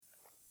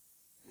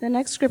The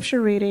next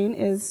scripture reading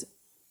is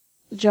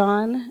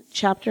John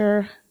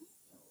chapter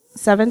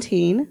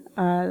 17,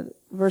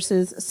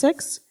 verses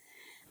 6,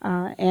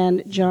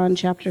 and John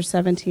chapter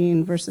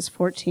 17, verses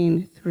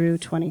 14 through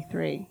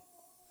 23.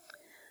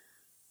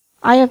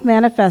 I have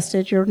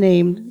manifested your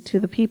name to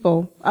the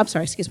people.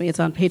 It's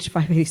on page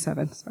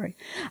 587. Sorry.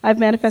 I've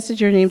manifested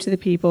your name to the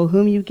people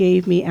whom you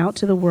gave me out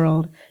to the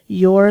world.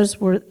 Yours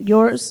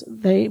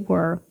they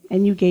were,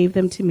 and you gave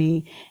them to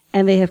me,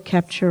 and they have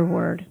kept your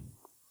word.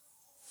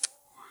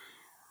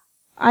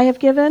 I have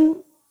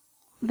given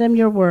them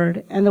your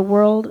word, and the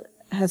world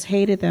has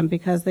hated them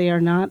because they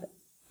are not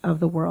of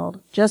the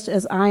world, just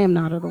as I am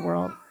not of the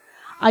world.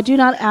 I do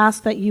not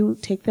ask that you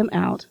take them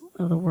out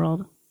of the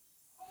world,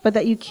 but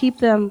that you keep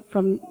them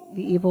from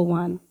the evil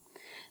one.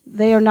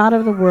 They are not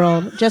of the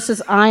world, just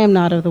as I am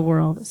not of the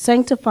world.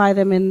 Sanctify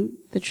them in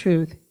the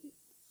truth.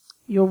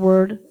 Your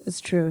word is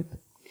truth.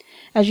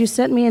 As you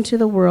sent me into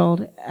the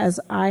world, as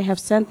I have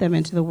sent them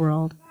into the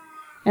world.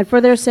 And for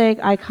their sake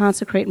I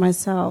consecrate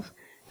myself,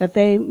 that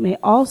they may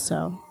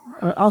also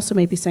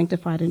may be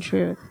sanctified in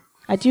truth.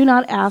 I do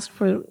not ask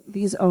for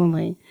these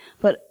only,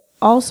 but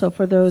also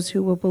for those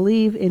who will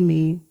believe in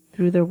me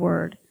through their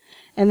word.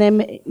 And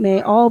they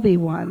may all be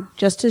one,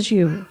 just as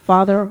you,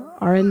 Father,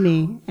 are in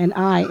me, and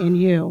I in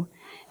you.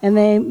 And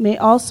they may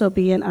also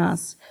be in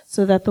us,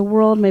 so that the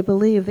world may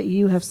believe that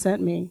you have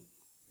sent me.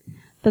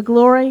 The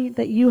glory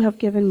that you have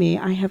given me,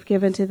 I have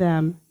given to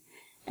them,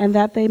 and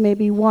that they may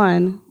be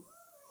one,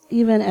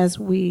 even as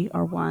we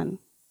are one.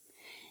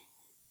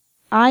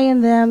 I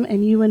in them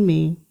and you in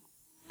me,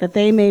 that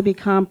they may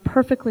become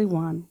perfectly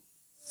one,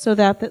 so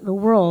that the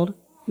world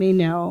may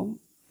know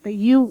that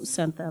you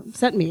sent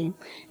me,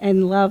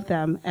 and love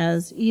them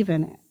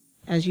even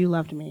as you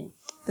loved me.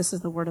 This is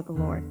the word of the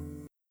Lord.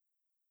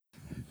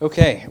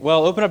 Okay,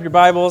 well, open up your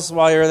Bibles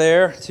while you're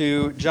there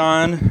to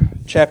John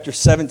chapter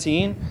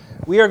 17.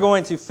 We are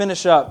going to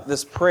finish up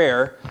this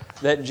prayer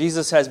that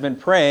Jesus has been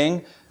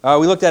praying.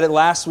 We looked at it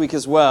last week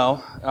as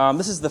well.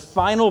 This is the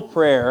final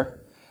prayer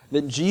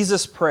that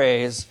Jesus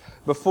prays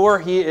before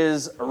he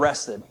is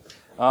arrested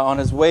on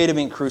his way to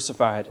being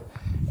crucified.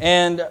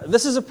 And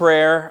this is a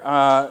prayer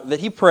that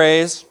he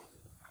prays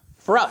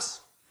for us.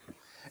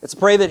 It's a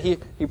prayer that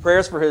he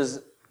prays for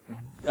his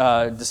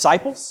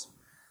disciples.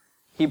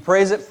 He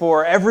prays it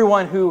for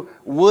everyone who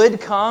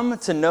would come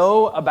to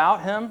know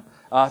about him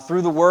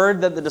through the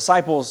word that the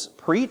disciples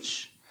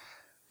preach.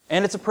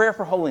 And it's a prayer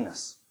for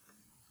holiness.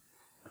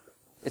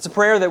 It's a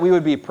prayer that we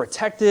would be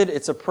protected.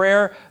 It's a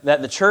prayer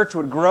that the church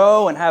would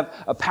grow and have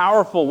a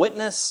powerful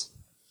witness.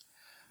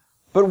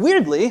 But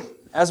weirdly,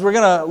 as we're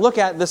going to look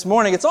at this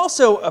morning, it's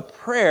also a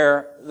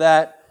prayer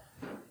that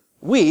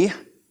we,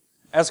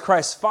 as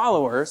Christ's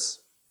followers,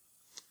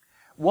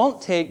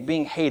 won't take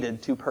being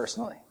hated too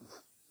personally.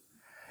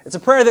 It's a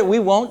prayer that we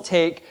won't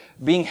take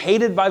being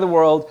hated by the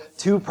world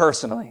too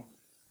personally.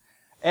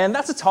 And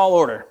that's a tall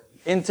order.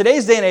 In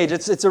today's day and age,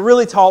 it's a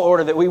really tall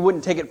order that we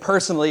wouldn't take it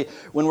personally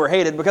when we're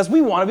hated, because we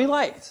want to be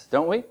liked,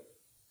 don't we?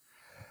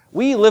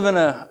 We live in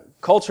a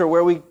culture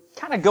where we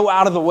kind of go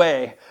out of the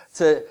way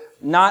to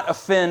not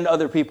offend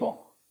other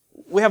people.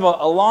 We have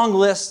a long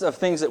list of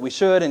things that we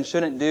should and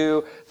shouldn't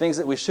do, things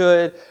that we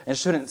should and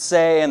shouldn't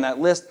say, and that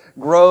list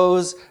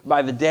grows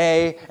by the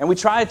day, and we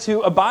try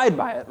to abide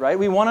by it, right?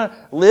 We want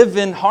to live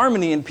in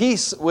harmony and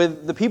peace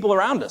with the people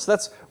around us.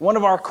 That's one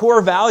of our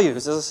core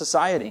values as a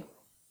society.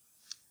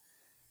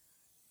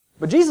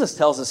 But Jesus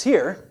tells us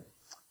here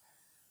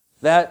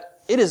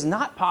that it is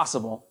not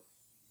possible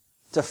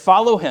to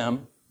follow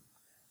him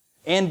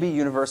and be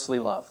universally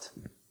loved.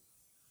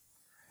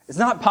 It's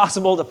not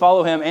possible to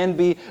follow him and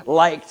be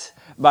liked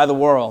by the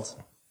world.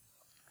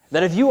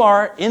 That if you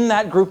are in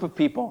that group of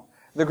people,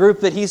 the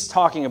group that he's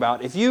talking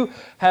about, if you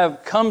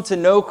have come to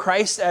know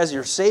Christ as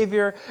your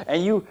Savior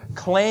and you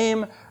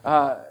claim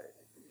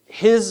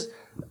his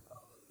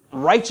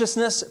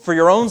righteousness for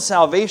your own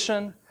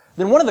salvation,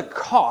 then one of the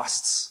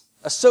costs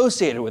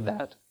associated with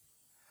that,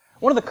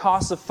 one of the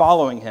costs of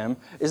following him,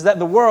 is that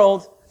the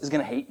world is going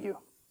to hate you.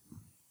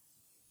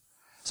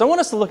 So I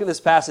want us to look at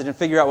this passage and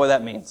figure out what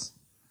that means.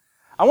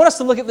 I want us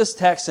to look at this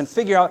text and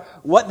figure out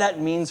what that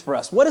means for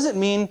us. What does it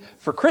mean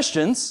for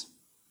Christians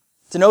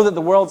to know that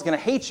the world's going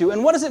to hate you?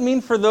 And what does it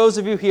mean for those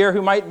of you here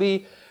who might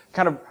be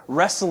kind of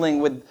wrestling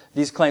with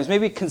these claims,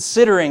 maybe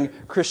considering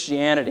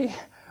Christianity?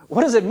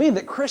 What does it mean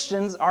that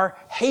Christians are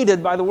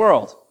hated by the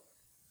world?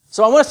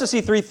 So I want us to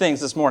see three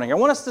things this morning. I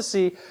want us to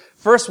see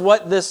first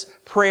what this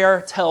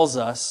prayer tells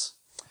us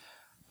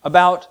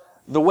about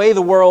the way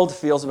the world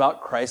feels about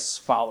Christ's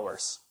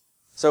followers.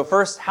 So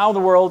first, how the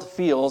world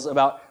feels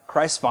about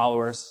Christ's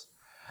followers.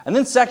 And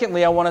then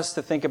secondly, I want us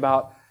to think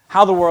about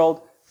how the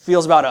world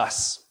feels about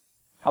us.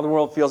 How the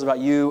world feels about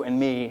you and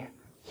me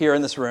here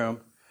in this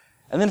room.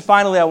 And then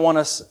finally, I want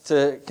us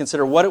to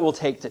consider what it will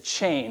take to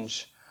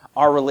change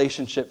our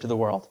relationship to the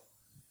world.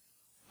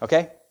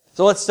 Okay?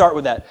 So let's start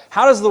with that.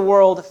 How does the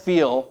world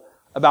feel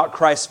about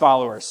Christ's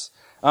followers?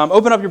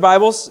 Open up your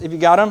Bibles if you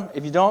got them.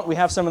 If you don't, we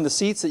have some in the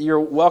seats that you're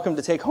welcome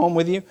to take home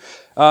with you.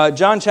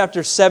 John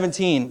chapter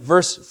 17,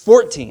 verse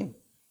 14.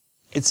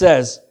 It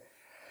says,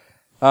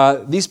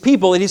 these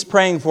people that he's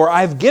praying for,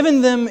 I've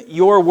given them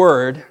your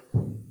word,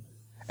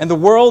 and the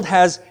world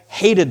has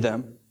hated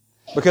them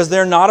because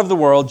they're not of the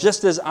world,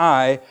 just as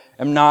I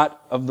am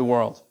not of the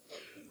world.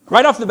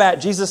 Right off the bat,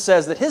 Jesus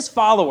says that his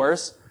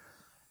followers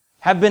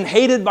have been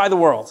hated by the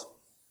world.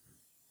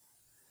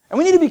 And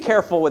we need to be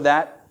careful with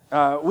that.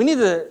 We need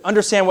to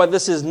understand what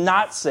this is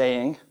not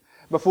saying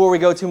before we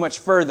go too much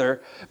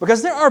further,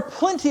 because there are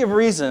plenty of good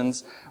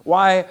reasons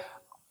why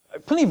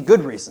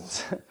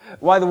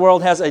the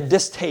world has a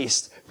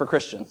distaste for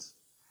Christians.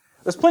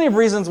 There's plenty of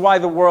reasons why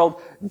the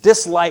world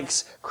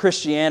dislikes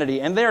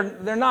Christianity, and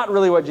they're not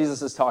really what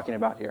Jesus is talking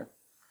about here.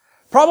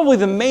 Probably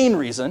the main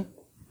reason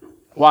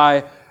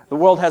why the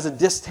world has a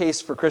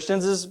distaste for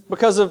Christians is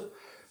because of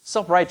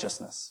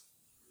self-righteousness,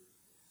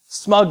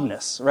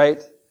 smugness,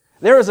 right?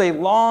 There is a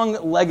long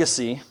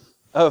legacy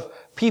of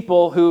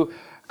people who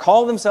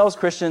call themselves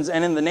Christians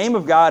and in the name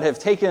of God have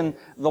taken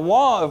the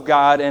law of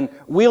God and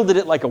wielded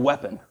it like a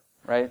weapon,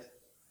 right?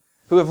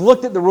 Who have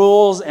looked at the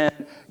rules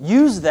and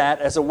used that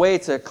as a way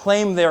to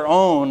claim their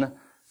own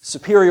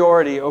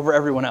superiority over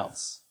everyone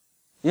else.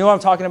 You know what I'm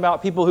talking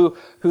about? People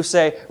who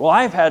say, well,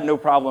 I've had no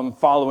problem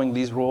following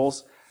these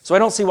rules, so I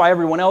don't see why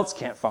everyone else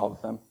can't follow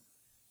them.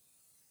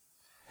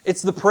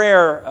 It's the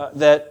prayer of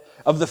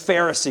the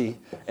Pharisee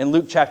in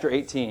Luke chapter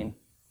 18.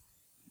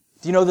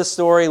 Do you know this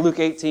story? Luke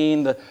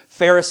 18, the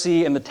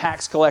Pharisee and the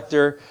tax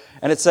collector.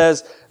 And it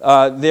says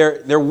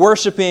they're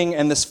worshiping,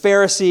 and this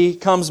Pharisee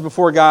comes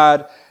before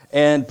God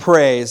and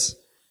prays,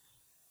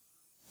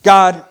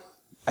 God,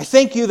 I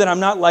thank you that I'm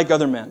not like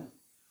other men,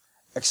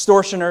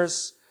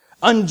 extortioners,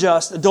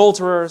 unjust,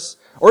 adulterers,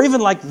 or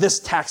even like this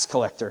tax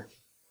collector.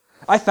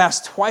 I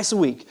fast twice a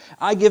week.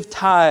 I give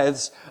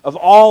tithes of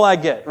all I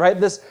get, right?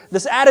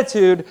 This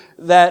attitude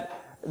that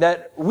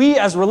we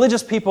as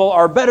religious people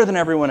are better than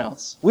everyone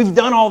else. We've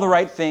done all the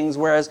right things,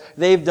 whereas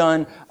they've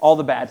done all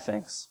the bad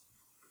things.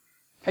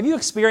 Have you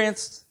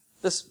experienced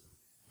this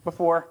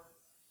before?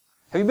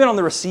 Have you been on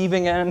the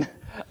receiving end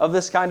of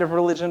this kind of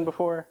religion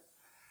before?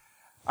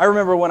 I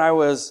remember when I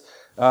was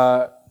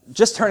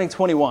just turning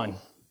 21,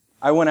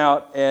 I went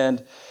out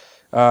and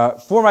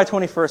for my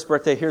 21st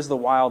birthday, here's the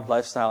wild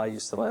lifestyle I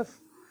used to live.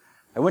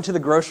 I went to the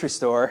grocery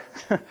store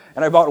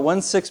and I bought 1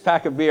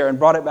 6-pack of beer and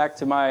brought it back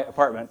to my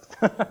apartment.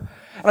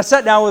 And I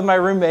sat down with my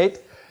roommate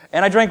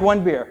and I drank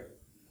 1 beer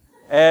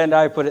and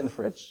I put it in the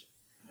fridge.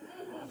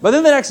 But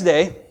then the next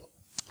day,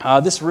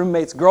 this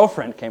roommate's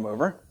girlfriend came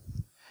over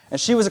and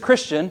she was a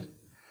Christian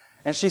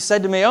and she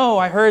said to me, oh,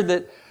 I heard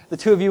that the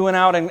two of you went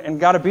out and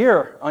got a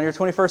beer on your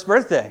 21st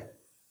birthday.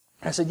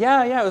 And I said,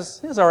 yeah, it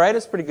was all right.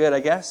 It's pretty good, I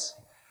guess.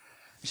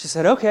 She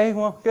said, okay,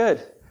 well,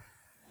 good.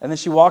 And then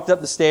she walked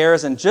up the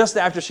stairs, and just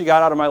after she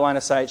got out of my line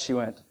of sight, she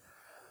went,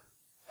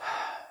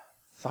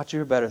 thought you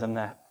were better than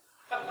that.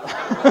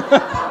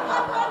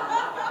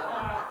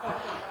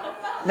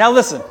 Now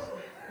listen,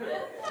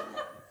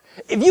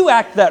 if you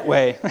act that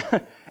way,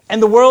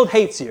 and the world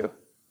hates you,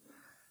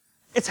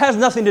 it has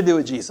nothing to do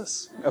with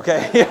Jesus,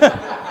 okay?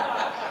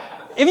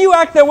 If you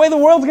act that way, the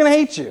world's going to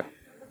hate you.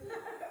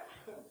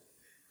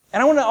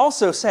 And I want to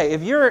also say,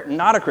 if you're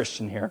not a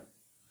Christian here,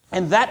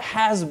 and that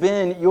has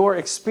been your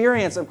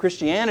experience of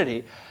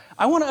Christianity,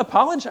 I want to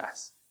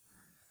apologize.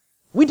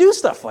 We do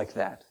stuff like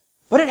that,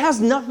 but it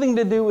has nothing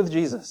to do with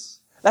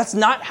Jesus. That's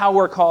not how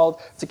we're called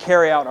to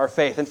carry out our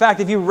faith. In fact,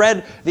 if you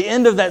read the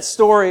end of that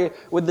story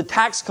with the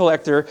tax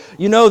collector,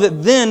 you know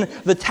that then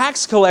the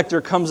tax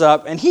collector comes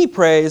up and he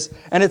prays,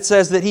 and it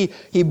says that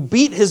he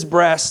beat his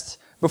breast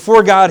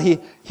before God. He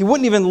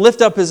wouldn't even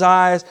lift up his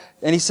eyes,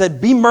 and he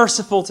said, be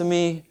merciful to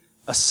me,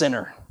 a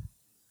sinner.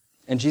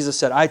 And Jesus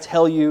said, I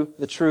tell you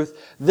the truth,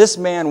 this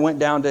man went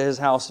down to his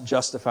house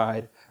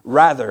justified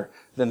rather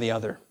than the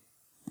other.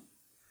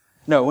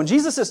 No, when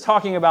Jesus is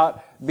talking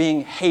about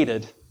being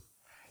hated,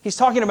 he's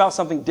talking about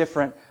something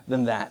different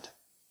than that.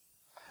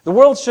 The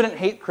world shouldn't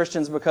hate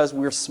Christians because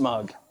we're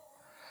smug.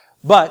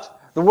 But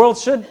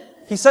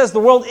he says the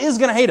world is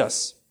going to hate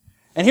us.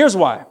 And here's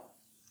why.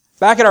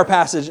 Back at our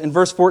passage in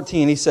verse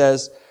 14, he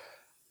says,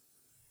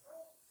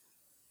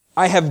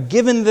 I have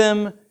given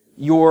them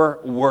your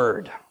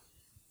word.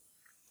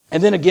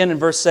 And then again in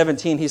verse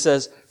 17, he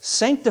says,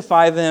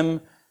 sanctify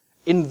them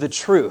in the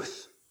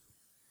truth.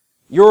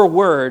 Your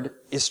word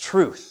is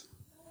truth.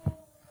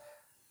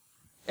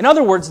 In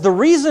other words, the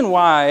reason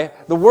why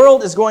the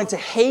world is going to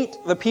hate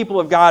the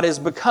people of God is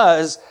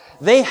because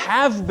they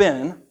have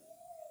been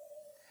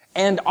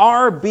and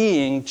are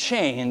being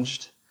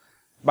changed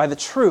by the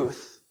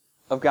truth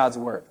of God's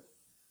word.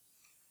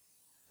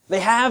 They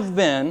have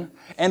been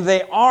and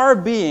they are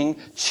being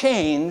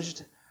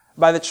changed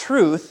by the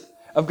truth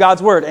of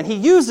God's word. And he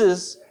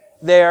uses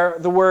there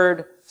the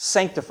word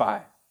sanctify.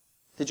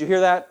 Did you hear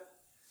that?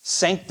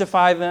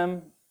 Sanctify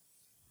them.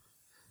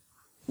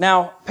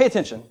 Now, pay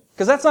attention,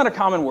 because that's not a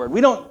common word. We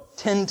don't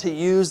tend to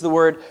use the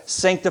word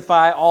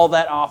sanctify all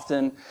that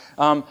often.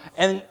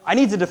 And I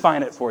need to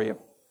define it for you.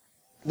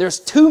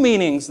 There's 2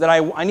 meanings that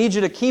I need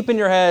you to keep in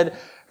your head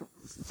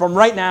from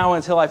right now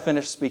until I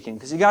finish speaking,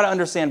 because you got to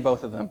understand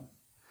both of them.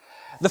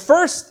 The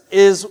first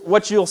is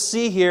what you'll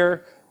see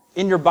here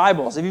in your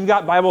Bibles, if you've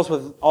got Bibles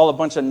with all a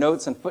bunch of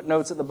notes and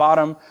footnotes at the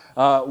bottom,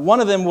 one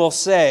of them will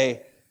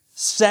say,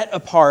 set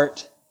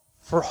apart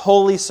for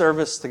holy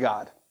service to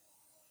God.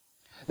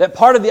 That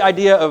part of the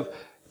idea of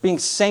being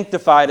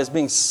sanctified is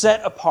being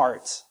set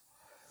apart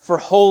for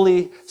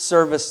holy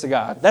service to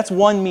God. That's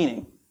one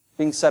meaning,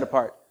 being set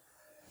apart.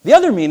 The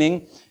other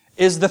meaning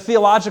is the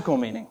theological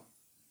meaning.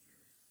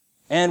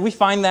 And we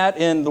find that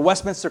in the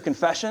Westminster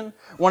Confession,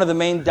 one of the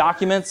main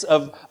documents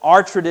of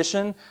our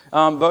tradition,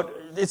 but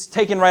it's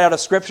taken right out of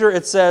Scripture.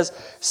 It says,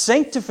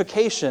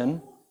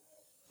 sanctification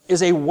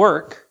is a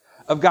work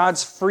of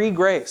God's free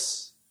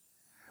grace,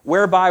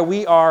 whereby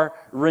we are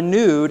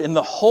renewed in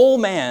the whole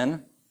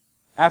man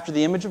after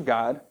the image of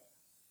God,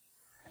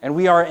 and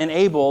we are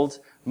enabled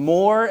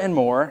more and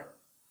more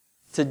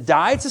to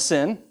die to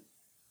sin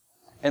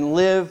and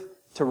live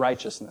to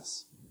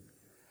righteousness.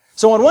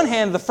 So on one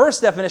hand, the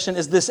first definition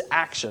is this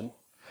action,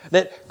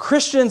 that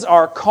Christians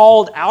are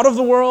called out of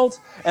the world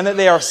and that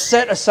they are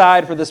set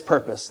aside for this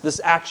purpose,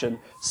 this action,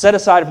 set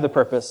aside for the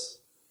purpose.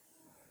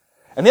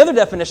 And the other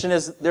definition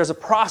is there's a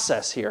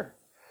process here.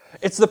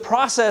 It's the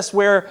process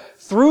where,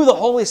 through the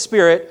Holy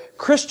Spirit,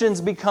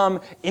 Christians become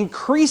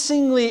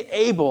increasingly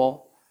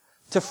able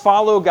to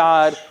follow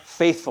God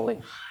faithfully,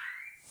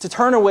 to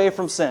turn away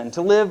from sin,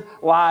 to live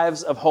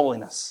lives of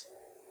holiness.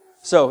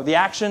 So, the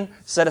action,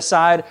 set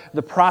aside,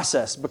 the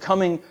process,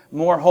 becoming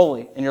more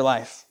holy in your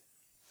life.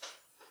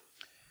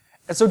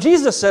 And so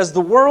Jesus says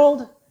the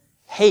world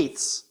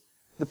hates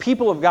the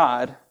people of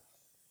God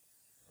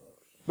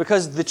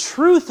because the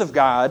truth of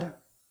God,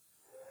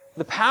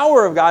 the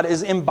power of God,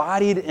 is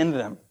embodied in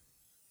them.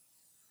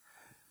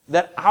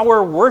 That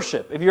our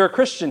worship, if you're a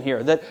Christian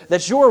here,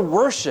 that your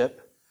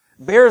worship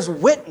bears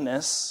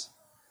witness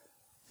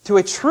to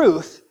a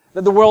truth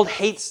that the world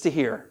hates to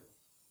hear.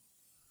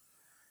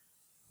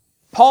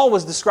 Paul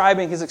was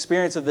describing his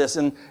experience of this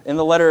in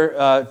the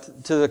letter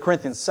to the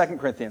Corinthians, 2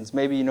 Corinthians.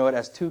 Maybe you know it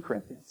as 2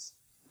 Corinthians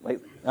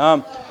lately.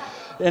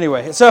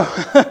 Anyway, so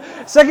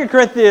 2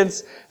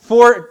 Corinthians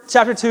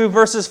chapter 2,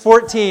 verses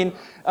 14,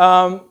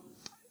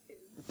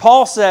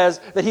 Paul says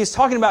that he's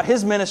talking about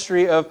his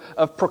ministry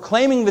of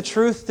proclaiming the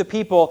truth to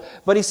people,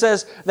 but he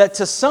says that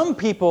to some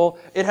people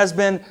it has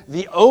been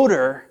the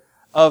odor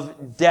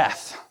of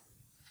death.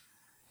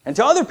 And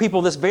to other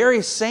people, this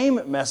very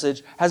same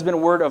message has been a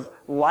word of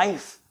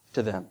life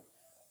to them.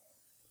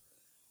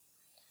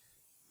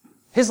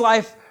 His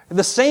life,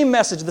 the same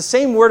message, the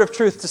same word of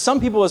truth, to some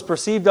people is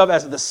perceived of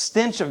as the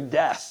stench of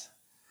death.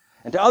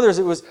 And to others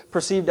it was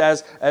perceived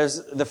as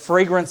the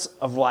fragrance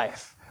of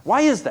life.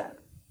 Why is that?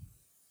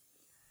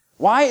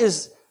 Why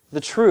is the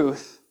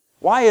truth,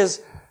 why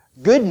is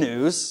good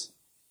news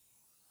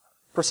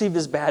perceived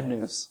as bad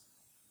news?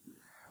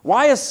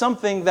 Why is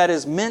something that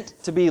is meant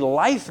to be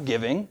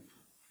life-giving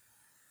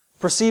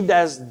perceived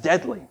as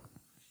deadly?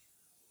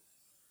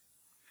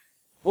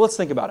 Well, let's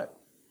think about it.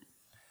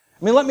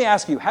 I mean, let me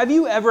ask you, have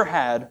you ever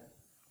had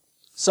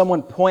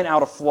someone point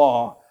out a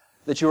flaw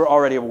that you were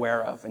already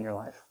aware of in your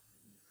life?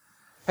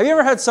 Have you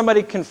ever had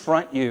somebody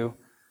confront you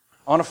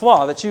on a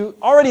flaw that you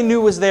already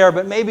knew was there,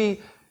 but maybe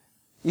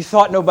you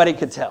thought nobody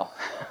could tell,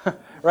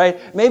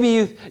 right? Maybe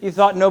you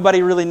thought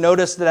nobody really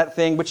noticed that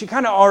thing, but you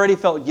kind of already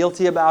felt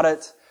guilty about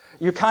it.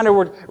 You kind of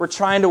were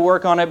trying to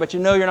work on it, but you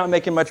know you're not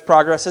making much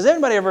progress. Has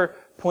anybody ever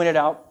pointed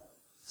out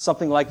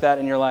something like that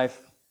in your life?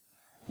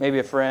 Maybe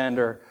a friend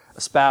or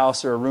a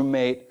spouse or a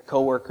roommate,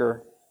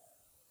 coworker.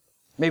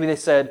 Maybe they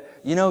said,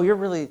 you're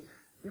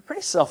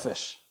pretty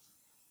selfish.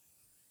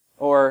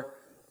 Or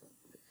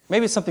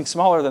maybe it's something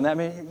smaller than that.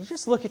 Maybe you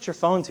just look at your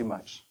phone too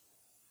much.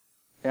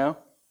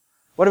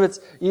 What if it's,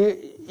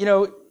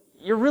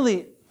 you're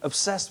really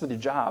obsessed with your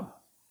job?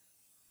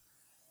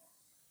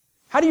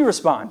 How do you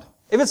respond?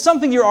 If it's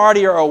something you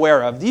already are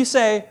aware of, do you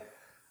say,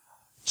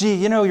 gee,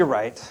 you're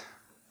right.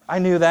 I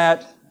knew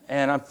that,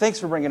 and thanks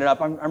for bringing it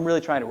up. I'm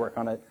really trying to work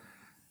on it.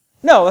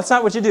 No, that's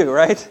not what you do,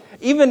 right?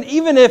 Even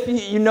if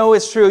you know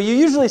it's true, you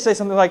usually say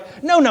something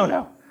like, no,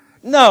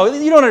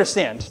 you don't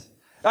understand.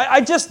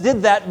 I just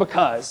did that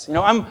because,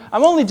 I'm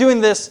only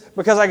doing this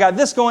because I got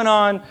this going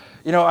on.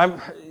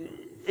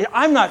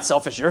 I'm not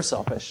selfish, you're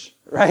selfish,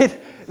 right?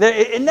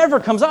 It never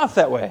comes off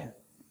that way.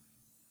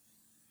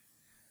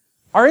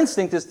 Our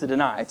instinct is to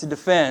deny, to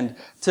defend,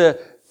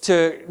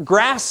 to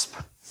grasp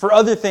for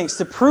other things,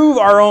 to prove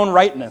our own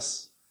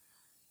rightness,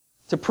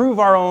 to prove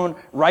our own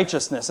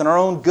righteousness and our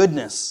own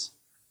goodness.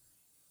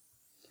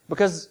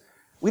 Because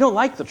we don't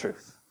like the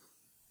truth.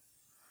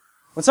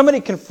 When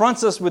somebody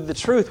confronts us with the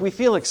truth, we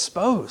feel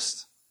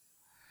exposed.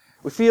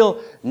 We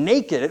feel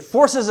naked. It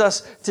forces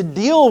us to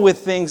deal with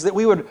things that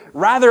we would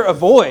rather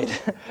avoid,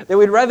 that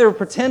we'd rather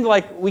pretend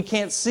like we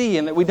can't see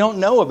and that we don't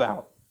know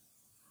about.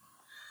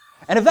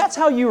 And if that's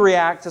how you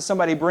react to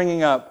somebody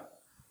bringing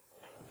up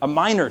a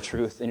minor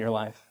truth in your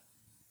life,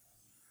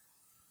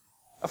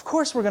 of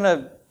course we're going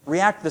to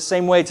react the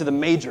same way to the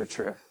major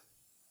truth.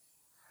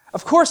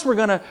 Of course we're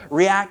going to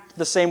react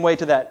the same way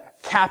to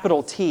that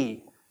capital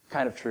T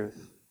kind of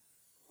truth.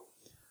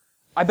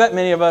 I bet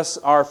many of us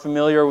are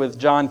familiar with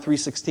John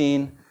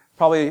 3:16,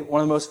 probably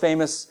one of the most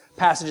famous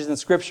passages in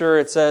Scripture.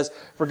 It says,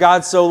 "For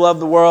God so loved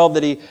the world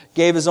that He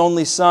gave His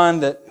only Son,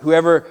 that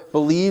whoever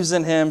believes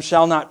in Him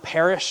shall not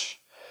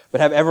perish,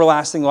 but have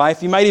everlasting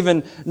life." You might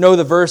even know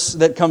the verse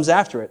that comes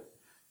after it.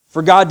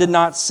 "For God did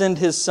not send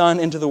His Son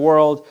into the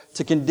world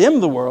to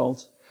condemn the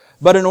world,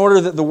 but in order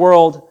that the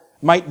world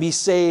might be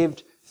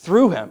saved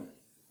through Him."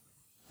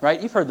 Right?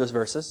 You've heard those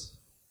verses.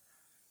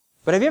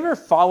 But have you ever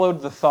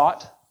followed the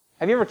thought?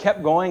 Have you ever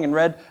kept going and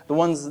read the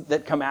ones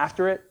that come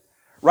after it?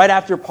 Right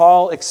after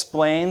Paul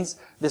explains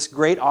this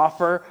great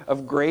offer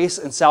of grace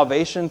and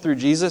salvation through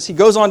Jesus, he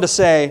goes on to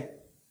say,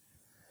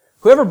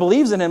 "Whoever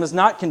believes in Him is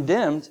not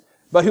condemned,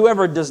 but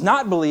whoever does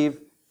not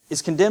believe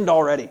is condemned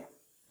already,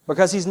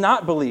 because he's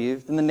not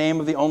believed in the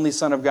name of the only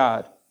Son of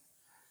God.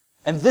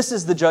 And this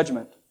is the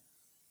judgment.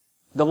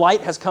 The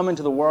light has come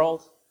into the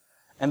world,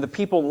 and the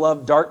people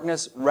love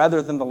darkness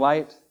rather than the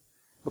light,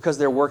 because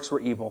their works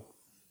were evil.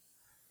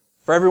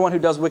 For everyone who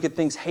does wicked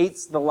things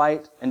hates the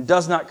light and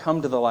does not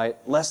come to the light,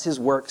 lest his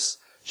works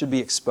should be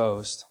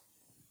exposed."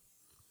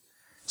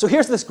 So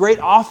here's this great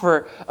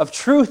offer of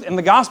truth in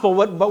the gospel,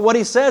 but what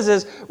he says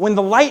is, when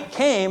the light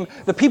came,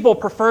 the people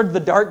preferred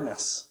the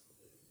darkness.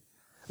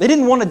 They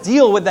didn't want to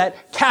deal with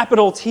that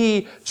capital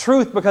T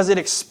truth because it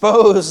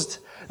exposed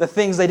the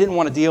things they didn't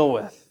want to deal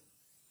with.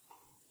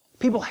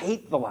 People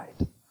hate the light.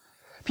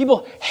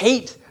 People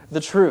hate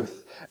the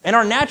truth. In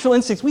our natural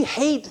instincts, we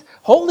hate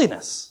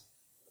holiness.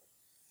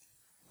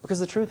 Because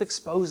the truth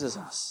exposes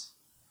us.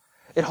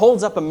 It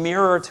holds up a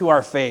mirror to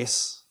our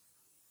face.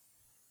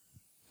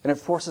 And it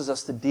forces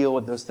us to deal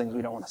with those things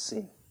we don't want to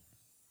see.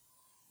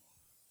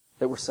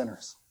 That we're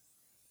sinners.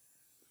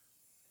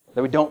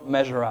 That we don't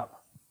measure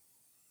up.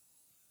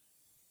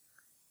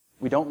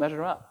 We don't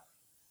measure up.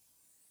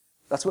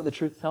 That's what the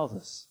truth tells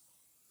us.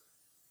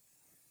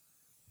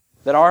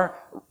 That our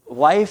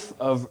life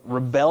of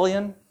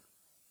rebellion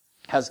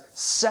has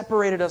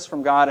separated us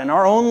from God, and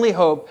our only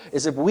hope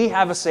is if we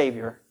have a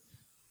Savior,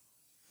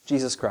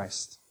 Jesus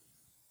Christ.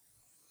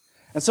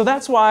 And so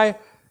that's why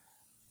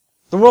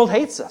the world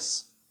hates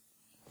us.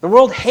 The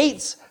world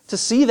hates to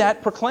see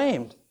that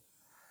proclaimed.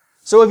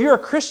 So if you're a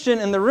Christian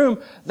in the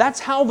room, that's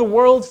how the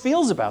world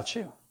feels about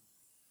you.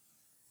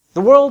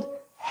 The world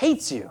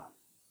hates you.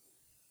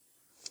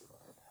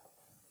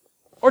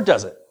 Or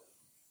does it?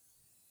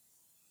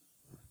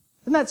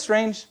 Isn't that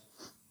strange?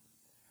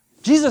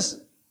 Jesus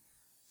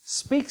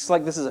speaks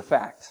like this is a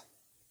fact.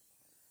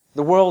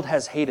 The world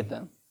has hated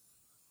them.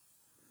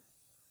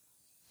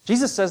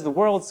 Jesus says the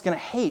world's going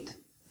to hate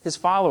His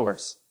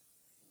followers.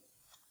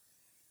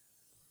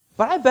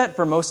 But I bet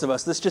for most of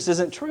us this just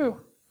isn't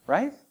true,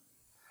 right?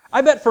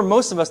 I bet for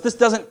most of us this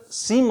doesn't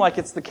seem like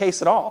it's the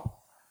case at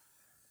all.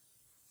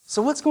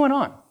 So what's going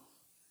on?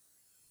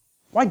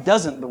 Why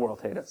doesn't the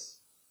world hate us?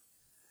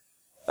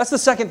 That's the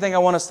second thing I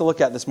want us to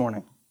look at this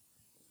morning.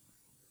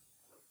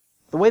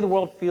 The way the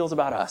world feels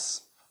about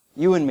us,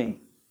 you and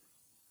me.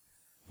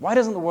 Why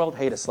doesn't the world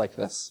hate us like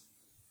this?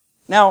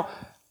 Now,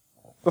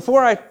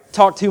 before I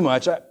talk too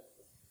much,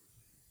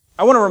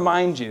 I want to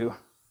remind you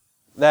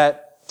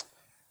that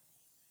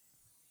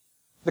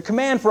the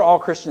command for all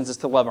Christians is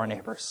to love our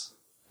neighbors,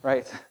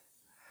 right?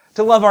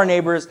 To love our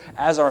neighbors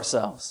as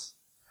ourselves.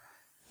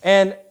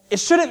 And it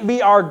shouldn't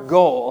be our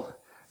goal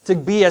to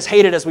be as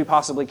hated as we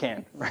possibly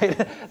can, right?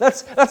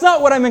 That's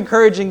not what I'm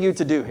encouraging you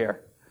to do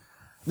here.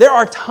 There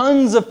are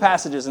tons of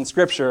passages in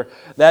Scripture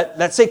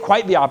that say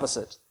quite the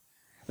opposite.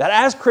 That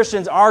as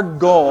Christians, our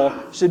goal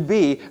should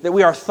be that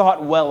we are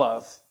thought well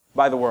of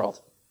by the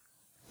world.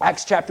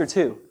 Acts chapter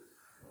 2.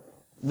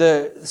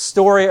 The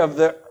story of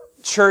the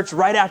church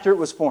right after it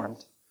was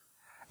formed.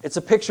 It's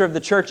a picture of the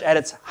church at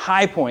its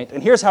high point.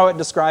 And here's how it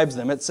describes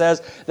them. It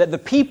says that the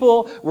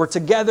people were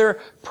together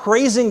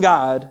praising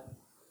God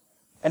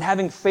and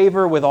having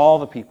favor with all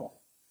the people.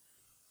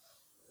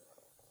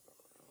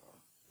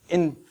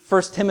 In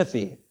 1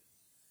 Timothy,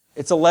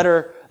 it's a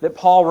letter that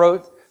Paul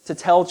wrote to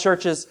tell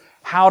churches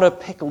how to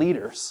pick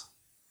leaders.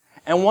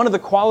 And one of the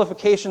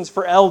qualifications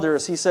for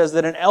elders, he says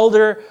that an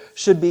elder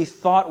should be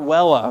thought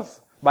well of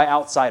by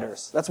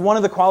outsiders. That's one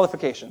of the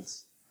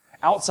qualifications.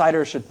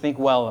 Outsiders should think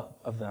well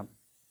of them.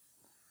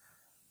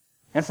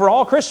 And for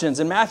all Christians,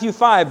 in Matthew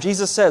 5,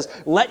 Jesus says,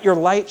 "Let your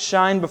light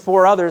shine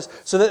before others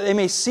so that they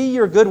may see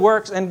your good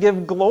works and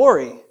give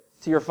glory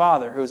to your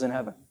Father who is in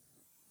heaven."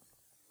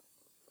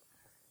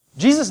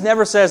 Jesus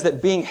never says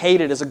that being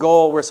hated is a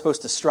goal we're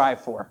supposed to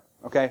strive for,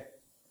 okay?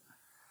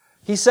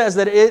 He says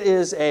that it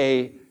is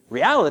a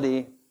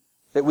reality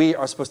that we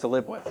are supposed to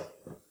live with.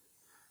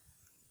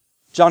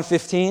 John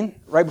 15,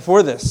 right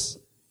before this,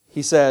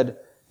 he said,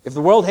 "If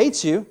the world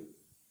hates you,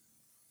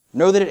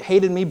 know that it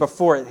hated me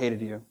before it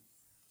hated you.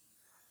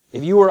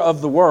 If you were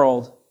of the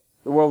world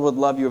would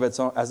love you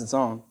as its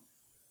own.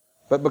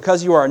 But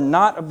because you are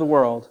not of the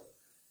world,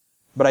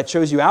 but I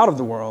chose you out of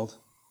the world,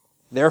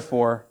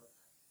 therefore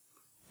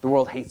the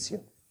world hates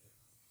you."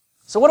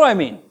 So what do I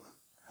mean?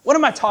 What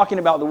am I talking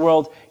about the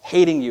world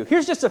hating you?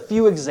 Here's just a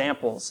few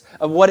examples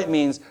of what it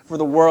means for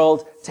the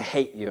world to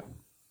hate you.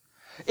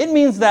 It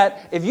means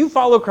that if you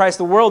follow Christ,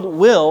 the world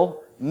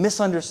will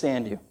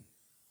misunderstand you.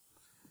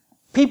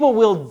 People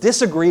will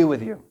disagree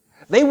with you.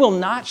 They will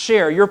not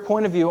share your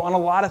point of view on a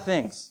lot of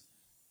things.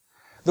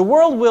 The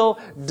world will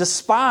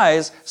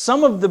despise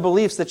some of the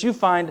beliefs that you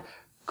find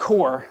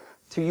core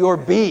to your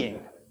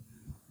being.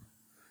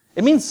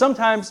 It means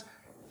sometimes,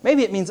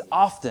 maybe it means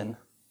often,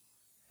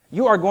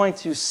 you are going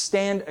to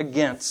stand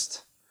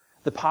against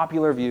the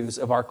popular views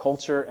of our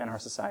culture and our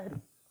society.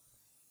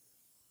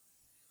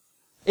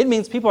 It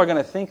means people are going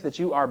to think that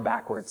you are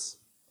backwards.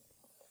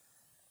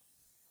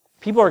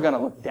 People are going to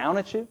look down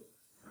at you.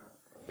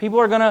 People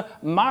are going to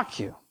mock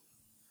you.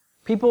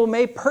 People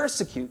may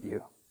persecute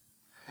you.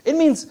 It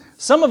means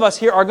some of us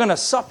here are going to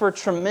suffer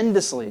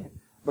tremendously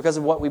because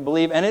of what we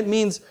believe. And it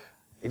means,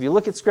 if you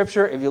look at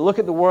Scripture, if you look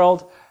at the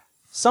world,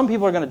 some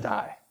people are going to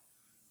die.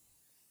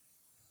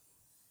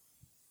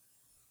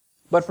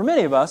 But for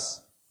many of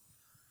us,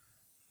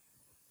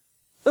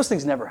 those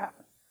things never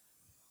happen.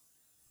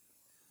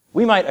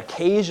 We might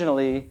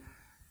occasionally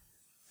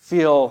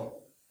feel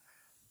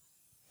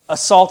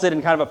assaulted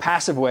in kind of a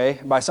passive way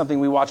by something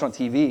we watch on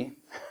TV,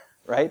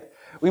 right?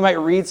 We might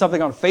read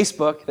something on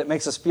Facebook that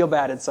makes us feel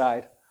bad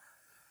inside.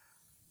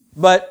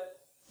 But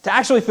to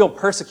actually feel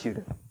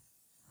persecuted,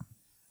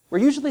 we're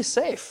usually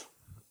safe.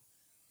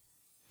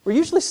 We're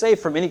usually safe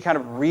from any kind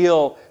of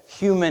real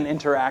human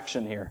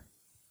interaction here.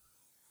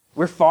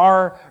 We're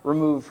far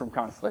removed from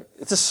conflict.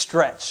 It's a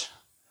stretch.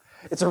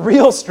 It's a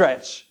real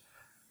stretch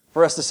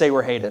for us to say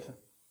we're hated.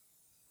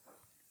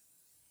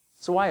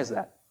 So why is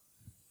that?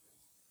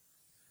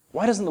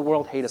 Why doesn't the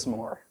world hate us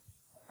more?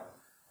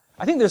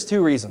 I think there's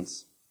two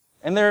reasons.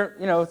 And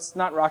it's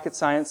not rocket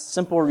science,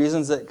 simple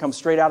reasons that come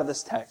straight out of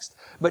this text.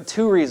 But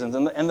two reasons.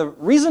 And the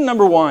reason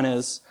number one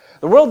is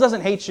the world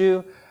doesn't hate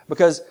you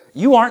because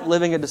you aren't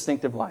living a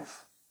distinctive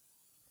life.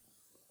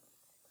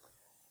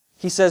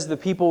 He says the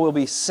people will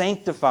be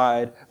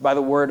sanctified by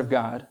the Word of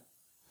God.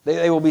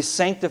 They will be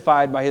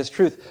sanctified by His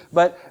truth.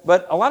 But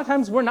a lot of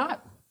times we're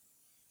not.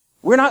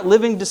 We're not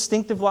living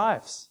distinctive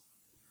lives.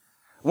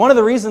 One of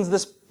the reasons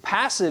this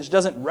passage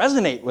doesn't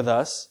resonate with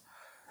us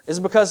is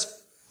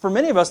because for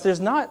many of us there's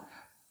not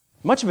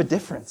much of a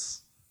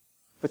difference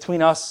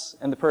between us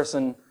and the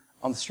person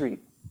on the street.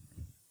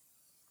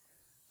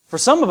 For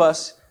some of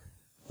us,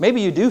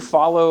 maybe you do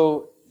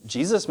follow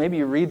Jesus, maybe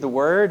you read the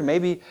Word,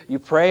 maybe you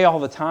pray all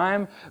the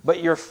time,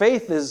 but your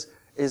faith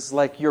is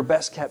like your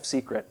best kept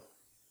secret.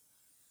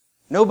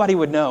 Nobody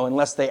would know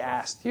unless they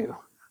asked you.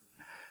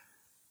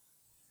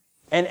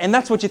 And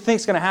that's what you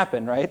think is going to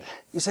happen, right?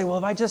 You say, well,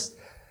 if I just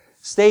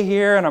stay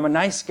here and I'm a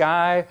nice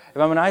guy, if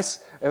I'm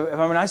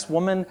a nice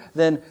woman,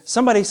 then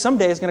somebody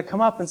someday is going to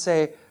come up and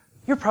say,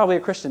 you're probably a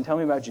Christian, tell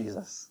me about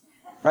Jesus.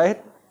 Right?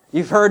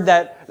 You've heard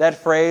that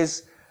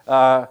phrase,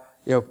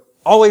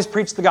 always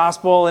preach the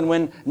gospel and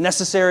when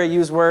necessary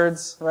use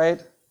words,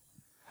 right?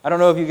 I don't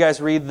know if you guys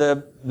read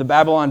the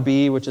Babylon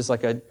Bee, which is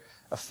like a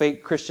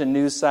fake Christian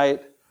news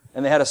site,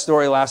 and they had a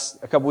story a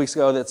couple weeks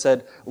ago that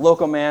said,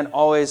 local man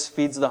always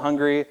feeds the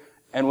hungry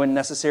and when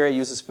necessary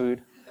uses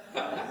food.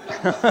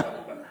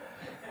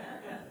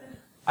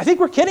 I think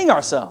we're kidding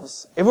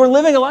ourselves if we're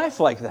living a life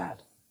like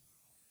that.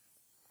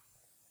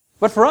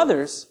 But for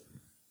others,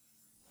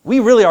 we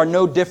really are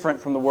no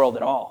different from the world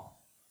at all.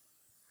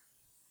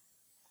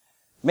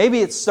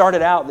 Maybe it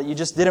started out that you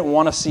just didn't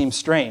want to seem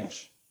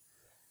strange.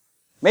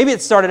 Maybe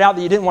it started out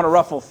that you didn't want to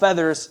ruffle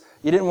feathers,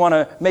 you didn't want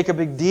to make a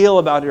big deal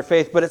about your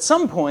faith, but at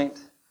some point,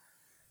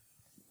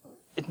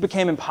 it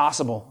became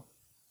impossible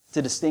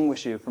to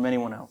distinguish you from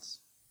anyone else.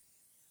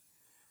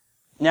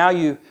 Now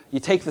you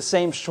take the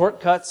same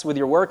shortcuts with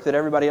your work that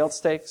everybody else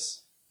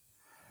takes.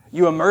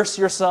 You immerse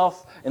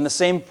yourself in the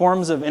same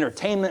forms of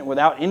entertainment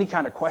without any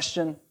kind of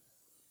question.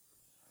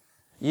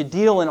 You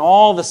deal in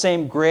all the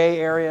same gray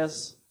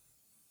areas.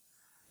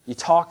 You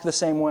talk the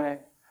same way.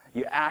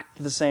 You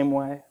act the same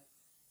way.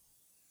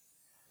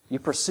 You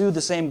pursue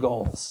the same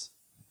goals.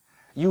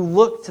 You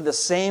look to the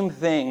same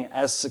thing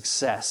as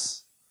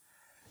success.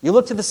 You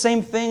look to the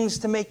same things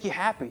to make you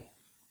happy.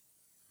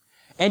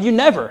 And you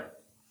never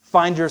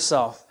find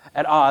yourself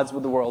at odds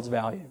with the world's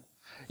value.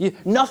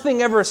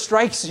 Nothing ever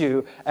strikes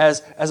you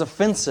as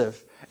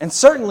offensive, and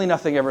certainly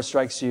nothing ever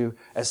strikes you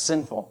as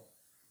sinful.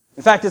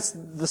 In fact, it's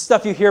the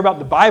stuff you hear about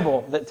the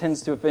Bible that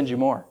tends to offend you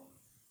more.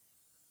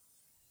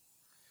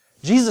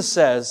 Jesus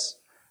says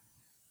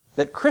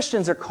that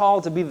Christians are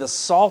called to be the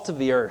salt of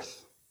the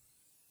earth.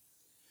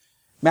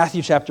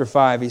 Matthew chapter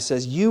 5, he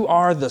says, you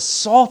are the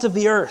salt of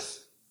the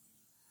earth.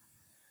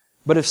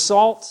 But if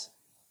salt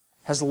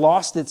has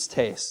lost its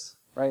taste,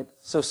 right?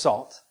 So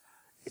salt,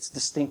 it's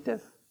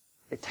distinctive.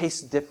 It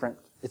tastes different.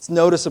 It's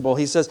noticeable.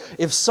 He says,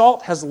 if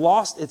salt has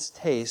lost its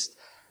taste,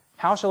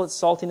 how shall its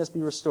saltiness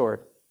be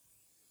restored?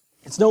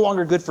 It's no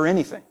longer good for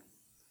anything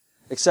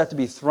except to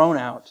be thrown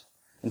out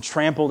and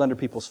trampled under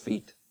people's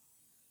feet.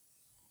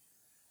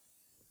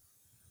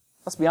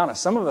 Let's be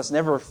honest, some of us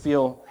never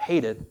feel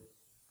hated.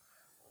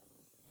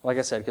 Like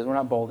I said, because we're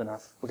not bold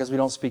enough, because we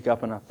don't speak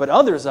up enough. But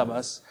others of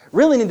us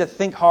really need to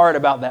think hard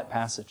about that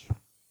passage.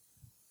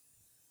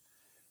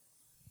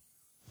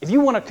 If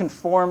you want to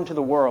conform to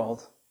the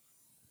world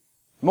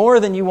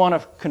more than you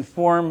want to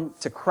conform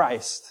to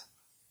Christ,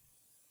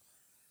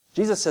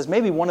 Jesus says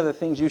maybe one of the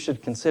things you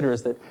should consider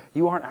is that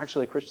you aren't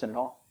actually a Christian at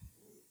all.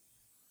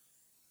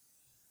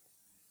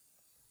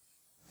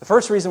 The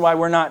first reason why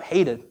we're not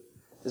hated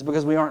is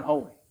because we aren't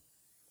holy.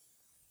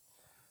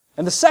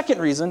 And the second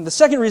reason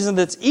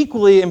that's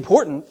equally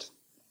important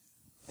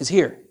is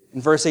here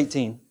in verse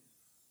 18.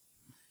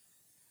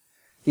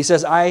 He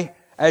says,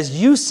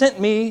 as you sent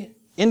me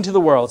into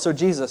the world, so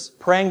Jesus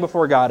praying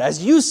before God,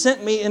 as you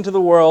sent me into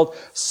the world,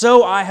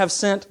 so I have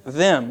sent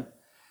them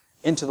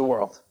into the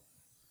world.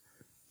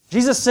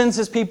 Jesus sends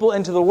his people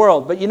into the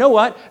world. But you know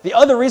what? The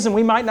other reason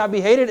we might not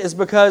be hated is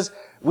because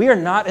we are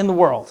not in the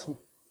world.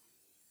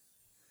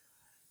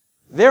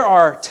 There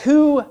are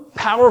two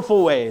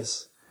powerful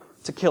ways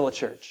to kill a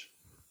church.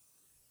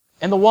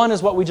 And the one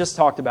is what we just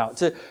talked about,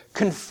 to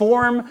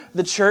conform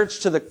the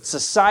church to the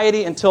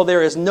society until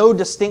there is no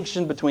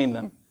distinction between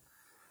them.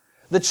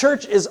 The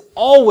church is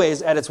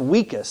always at its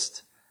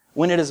weakest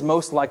when it is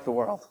most like the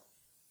world.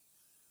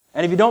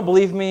 And if you don't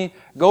believe me,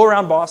 go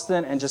around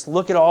Boston and just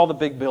look at all the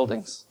big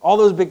buildings, all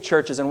those big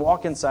churches, and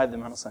walk inside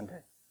them on a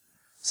Sunday.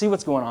 See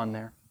what's going on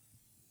there.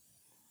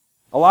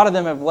 A lot of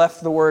them have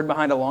left the word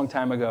behind a long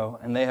time ago,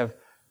 and they have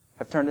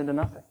turned into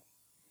nothing.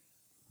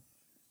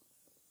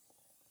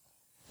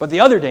 But the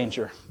other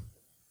danger,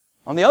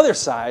 on the other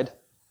side,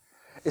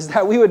 is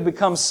that we would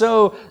become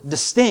so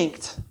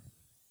distinct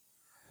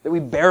that we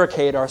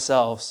barricade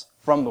ourselves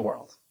from the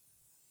world.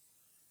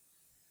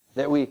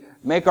 That we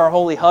make our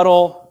holy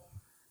huddle.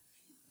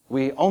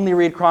 We only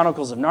read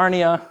Chronicles of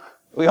Narnia.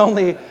 We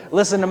only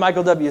listen to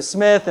Michael W.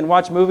 Smith and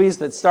watch movies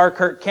that star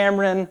Kirk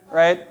Cameron,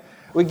 right?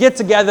 We get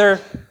together.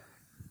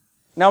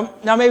 Now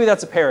maybe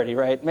that's a parody,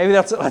 right? Maybe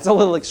that's a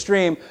little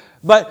extreme.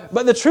 But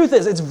the truth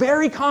is, it's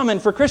very common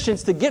for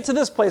Christians to get to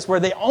this place where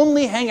they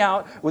only hang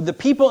out with the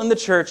people in the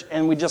church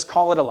and we just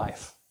call it a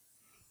life.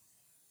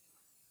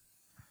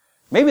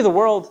 Maybe the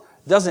world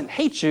doesn't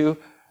hate you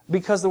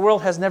because the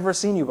world has never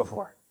seen you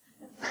before.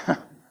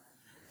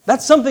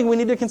 That's something we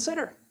need to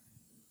consider.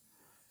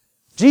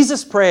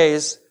 Jesus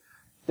prays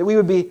that we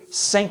would be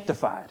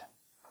sanctified. Do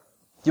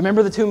you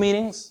remember the two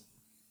meanings?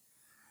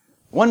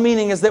 One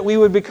meaning is that we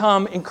would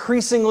become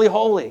increasingly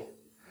holy,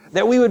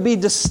 that we would be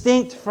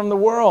distinct from the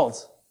world.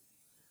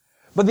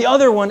 But the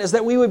other one is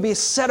that we would be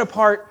set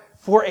apart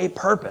for a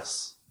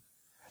purpose,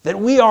 that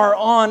we are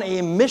on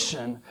a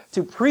mission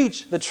to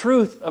preach the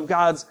truth of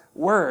God's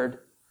word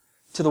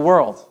to the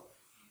world.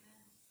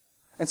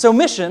 And so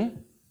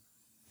mission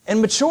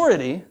and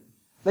maturity,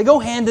 they go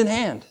hand in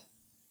hand.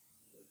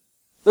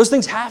 Those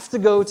things have to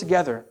go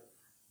together.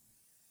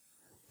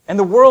 And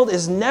the world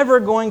is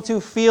never going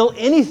to feel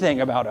anything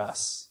about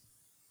us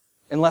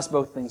unless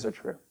both things are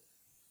true.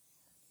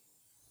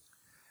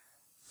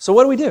 So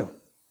what do we do?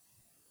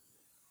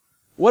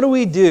 What do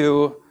we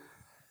do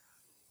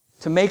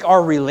to make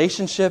our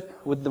relationship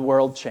with the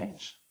world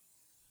change?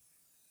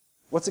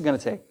 What's it going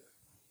to take?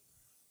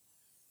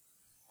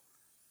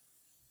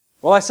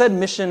 Well, I said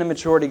mission and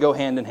maturity go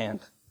hand in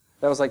hand.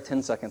 That was like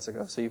 10 seconds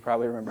ago, so you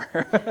probably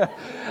remember.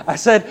 I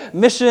said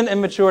mission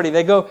and maturity,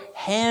 they go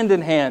hand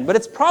in hand, but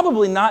it's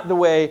probably not the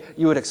way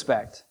you would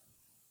expect.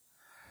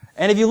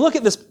 And if you look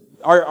at this,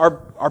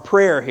 our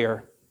prayer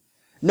here,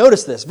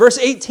 notice this. Verse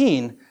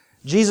 18,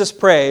 Jesus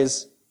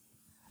prays,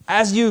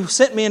 as you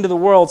sent me into the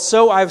world,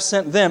 so I've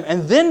sent them.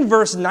 And then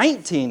verse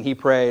 19, he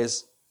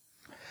prays,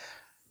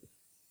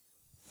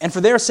 and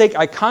for their sake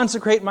I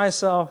consecrate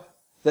myself,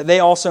 that they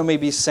also may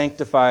be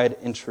sanctified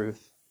in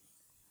truth.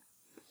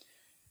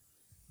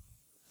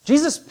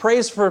 Jesus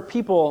prays for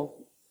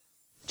people.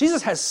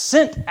 Jesus has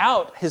sent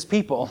out his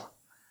people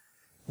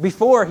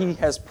before he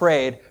has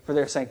prayed for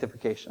their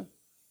sanctification.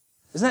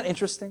 Isn't that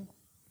interesting?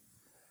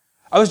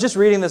 I was just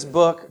reading this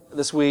book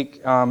this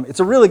week. It's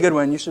a really good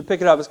one. You should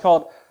pick it up. It's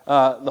called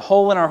The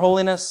Hole in Our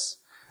Holiness.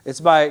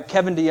 It's by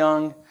Kevin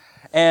DeYoung.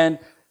 And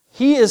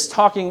he is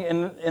talking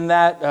in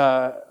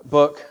that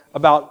book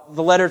about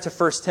the letter to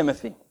 1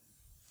 Timothy.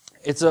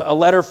 It's a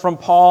letter from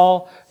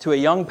Paul to a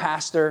young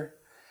pastor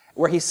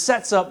where he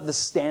sets up the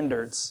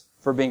standards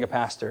for being a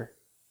pastor.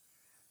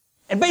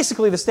 And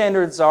basically the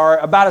standards are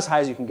about as high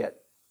as you can get.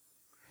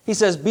 He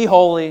says, be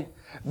holy,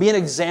 be an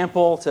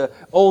example to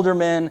older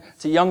men,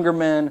 to younger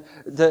men,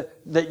 that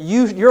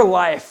your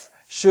life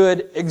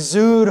should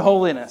exude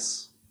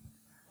holiness.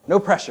 No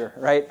pressure,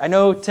 right? I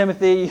know,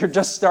 Timothy, you're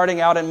just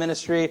starting out in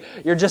ministry,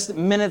 you're just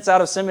minutes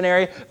out of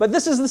seminary, but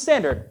this is the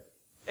standard.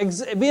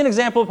 Be an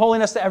example of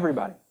holiness to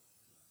everybody.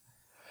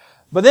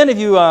 But then if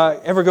you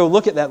ever go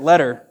look at that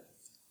letter,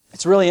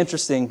 it's really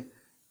interesting.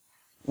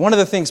 One of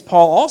the things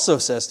Paul also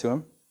says to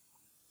him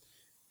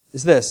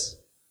is this: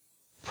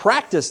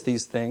 practice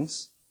these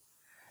things,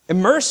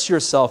 immerse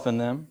yourself in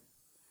them,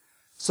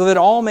 so that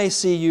all may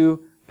see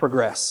you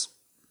progress.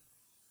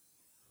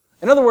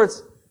 In other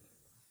words,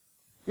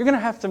 you're going to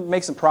have to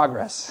make some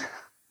progress.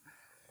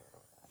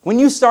 When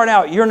you start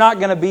out, you're not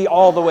going to be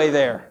all the way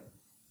there.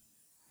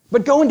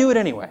 But go and do it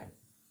anyway.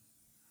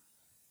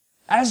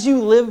 As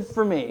you live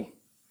for me,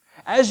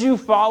 as you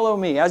follow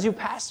me, as you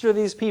pastor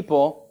these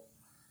people,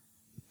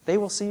 they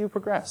will see you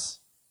progress.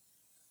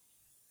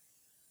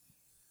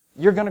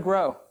 You're going to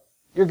grow.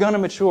 You're going to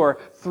mature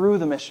through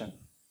the mission.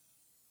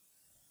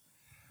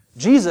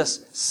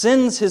 Jesus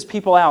sends his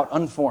people out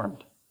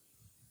unformed,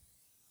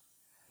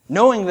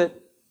 knowing that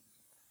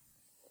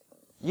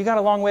you got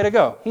a long way to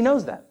go. He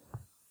knows that.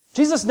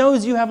 Jesus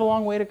knows you have a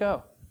long way to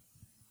go.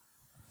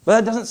 But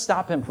that doesn't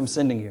stop him from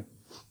sending you.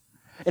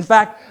 In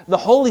fact, the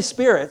Holy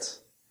Spirit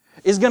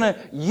is going to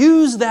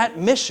use that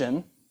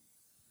mission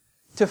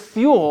to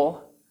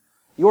fuel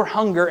your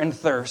hunger and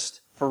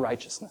thirst for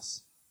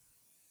righteousness.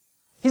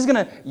 He's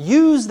going to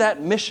use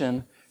that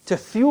mission to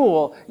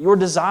fuel your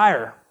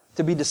desire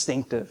to be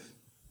distinctive.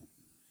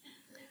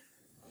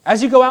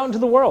 As you go out into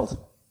the world,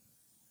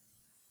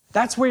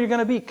 that's where you're going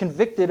to be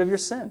convicted of your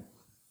sin.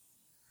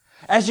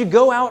 As you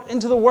go out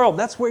into the world,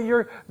 that's where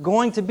you're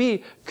going to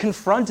be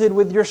confronted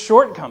with your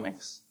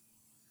shortcomings.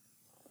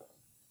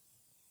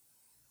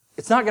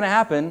 It's not going to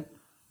happen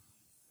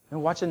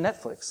watching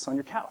Netflix on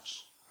your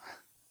couch.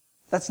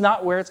 That's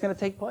not where it's going to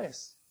take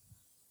place.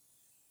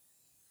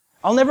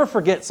 I'll never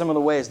forget some of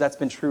the ways that's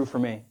been true for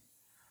me.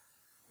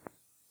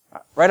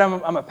 Right,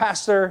 I'm a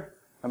pastor,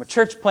 I'm a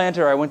church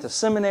planter, I went to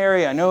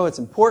seminary, I know it's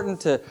important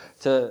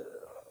to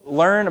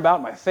learn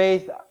about my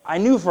faith. I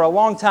knew for a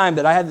long time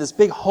that I had this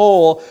big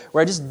hole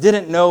where I just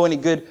didn't know any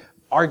good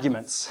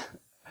arguments.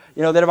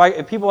 That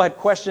if people had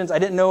questions, I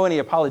didn't know any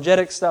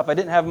apologetic stuff, I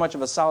didn't have much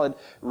of a solid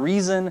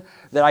reason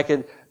that I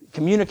could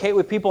communicate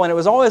with people, and it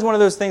was always one of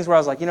those things where I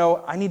was like,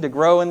 I need to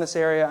grow in this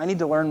area, I need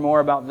to learn more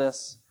about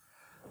this.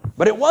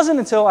 But it wasn't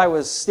until I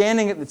was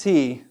standing at the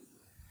tee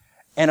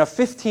and a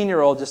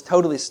 15-year-old just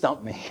totally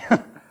stumped me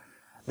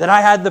that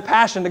I had the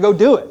passion to go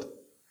do it.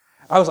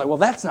 I was like, well,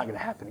 that's not going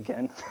to happen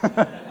again.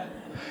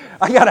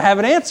 I got to have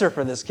an answer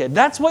for this kid.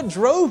 That's what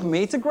drove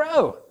me to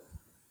grow.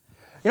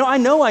 I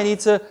know I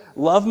need to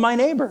love my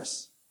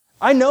neighbors.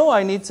 I know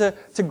I need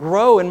to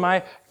grow in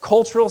my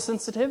cultural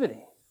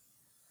sensitivity.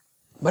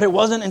 But it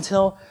wasn't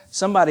until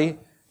somebody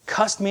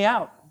cussed me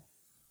out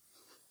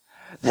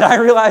that I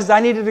realized I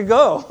needed to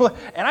go.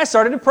 And I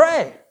started to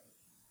pray.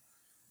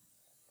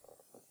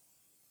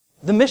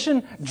 The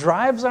mission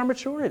drives our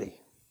maturity.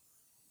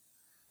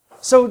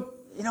 So,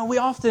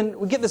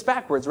 we get this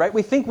backwards, right?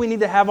 We think we need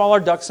to have all our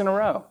ducks in a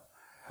row.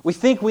 We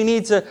think we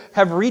need to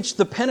have reached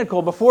the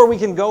pinnacle before we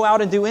can go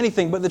out and do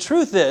anything. But the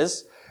truth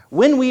is,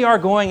 when we are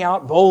going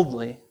out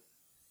boldly,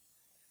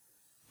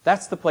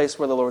 that's the place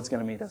where the Lord's going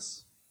to meet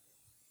us.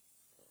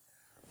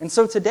 And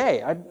so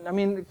today,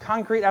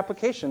 concrete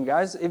application,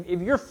 guys.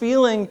 If you're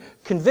feeling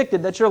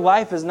convicted that your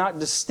life is not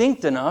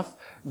distinct enough,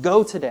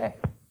 go today.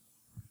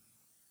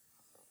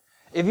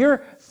 If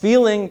you're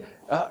feeling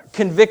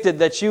convicted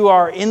that you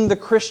are in the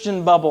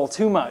Christian bubble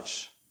too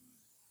much,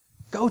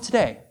 go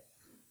today.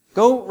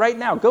 Go right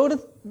now. Go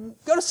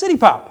to City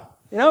Pop.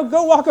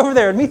 Go walk over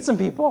there and meet some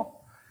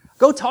people.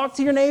 Go talk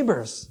to your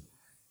neighbors.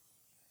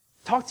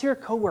 Talk to your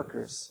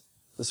coworkers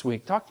this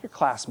week. Talk to your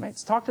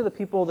classmates. Talk to the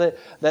people that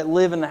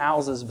live in the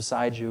houses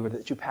beside you or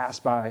that you pass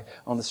by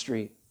on the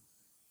street.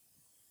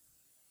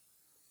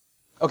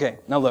 Okay,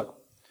 now look.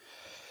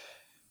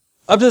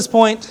 Up to this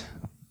point,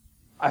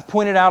 I've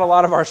pointed out a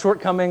lot of our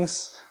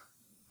shortcomings.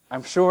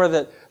 I'm sure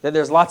that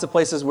there's lots of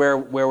places where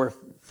we're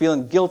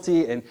feeling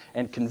guilty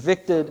and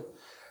convicted.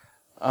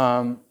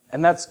 And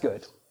that's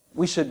good.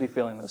 We should be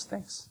feeling those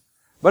things.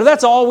 But if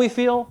that's all we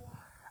feel,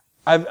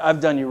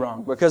 I've done you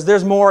wrong, because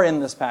there's more in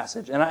this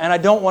passage. And I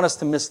don't want us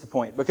to miss the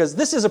point, because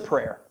this is a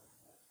prayer.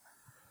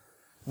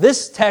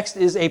 This text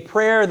is a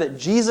prayer that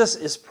Jesus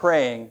is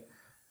praying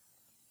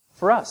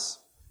for us,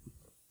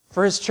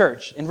 for his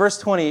church. In verse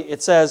 20,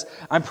 it says,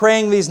 I'm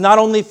praying these not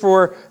only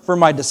for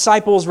my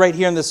disciples right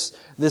here in this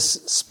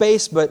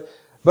space, but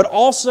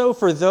also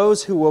for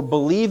those who will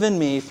believe in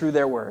me through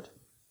their word.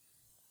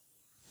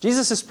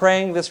 Jesus is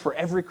praying this for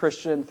every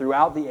Christian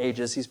throughout the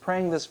ages. He's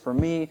praying this for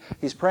me.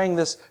 He's praying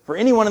this for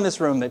anyone in this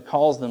room that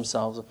calls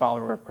themselves a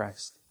follower of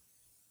Christ.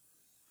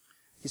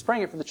 He's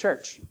praying it for the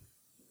church.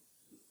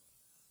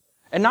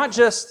 And not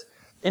just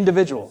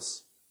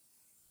individuals.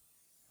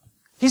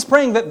 He's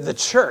praying that the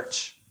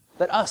church,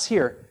 that us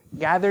here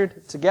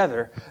gathered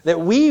together, that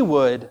we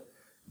would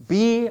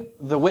be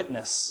the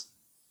witness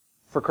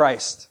for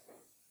Christ.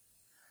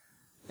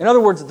 In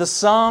other words, the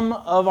sum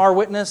of our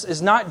witness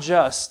is not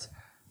just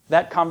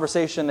that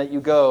conversation that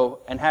you go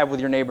and have with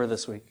your neighbor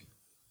this week.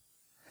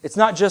 It's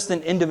not just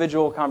an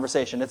individual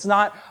conversation. It's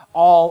not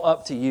all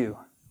up to you.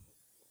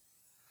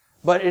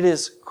 But it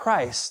is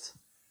Christ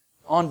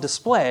on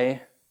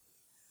display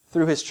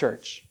through his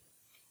church.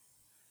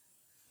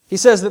 He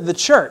says that the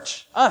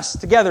church, us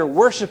together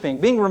worshiping,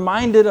 being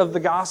reminded of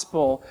the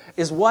gospel,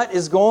 is what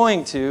is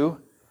going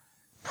to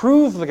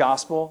prove the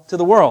gospel to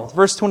the world.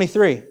 Verse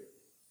 23.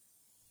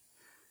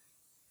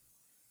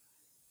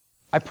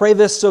 I pray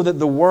this so that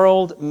the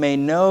world may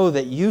know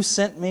that you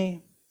sent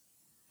me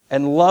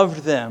and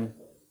loved them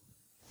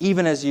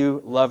even as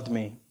you loved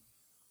me.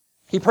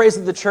 He prays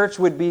that the church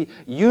would be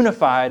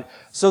unified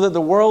so that the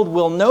world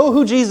will know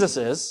who Jesus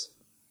is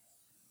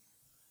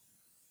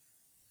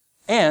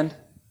and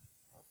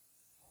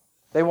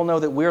they will know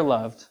that we're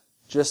loved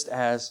just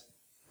as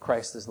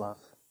Christ is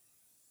loved.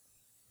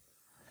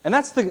 And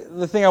that's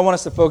the thing I want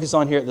us to focus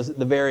on here at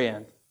the very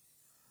end.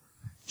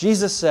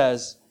 Jesus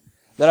says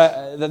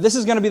that this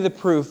is going to be the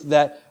proof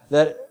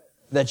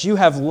that you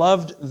have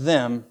loved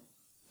them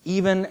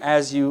even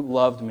as you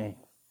loved me.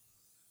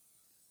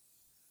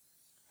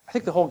 I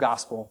think the whole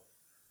gospel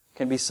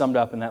can be summed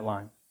up in that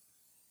line.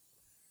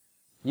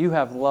 You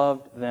have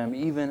loved them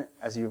even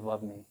as you have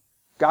loved me.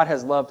 God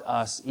has loved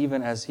us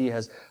even as He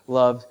has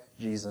loved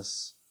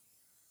Jesus.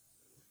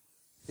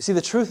 You see,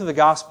 the truth of the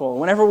gospel,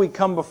 whenever we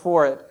come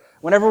before it,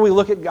 whenever we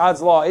look at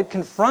God's law, it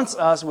confronts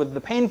us with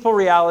the painful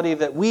reality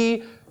that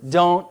we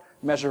don't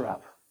measure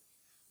up.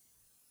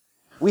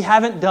 We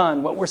haven't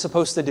done what we're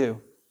supposed to do.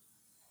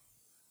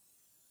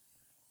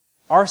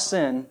 Our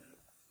sin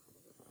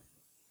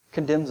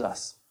condemns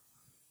us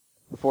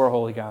before a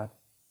holy God.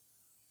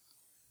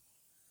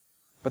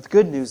 But the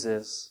good news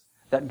is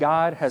that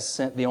God has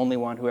sent the only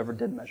one who ever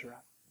did measure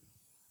up.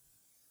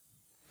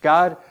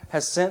 God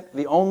has sent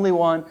the only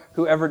one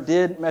who ever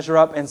did measure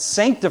up and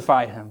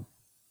sanctified Him,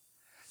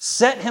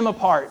 set Him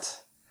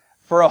apart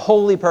for a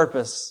holy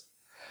purpose.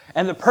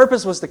 And the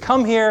purpose was to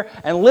come here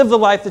and live the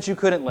life that you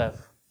couldn't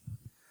live.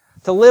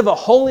 To live a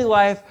holy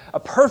life, a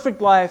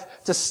perfect life,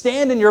 to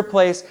stand in your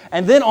place,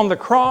 and then on the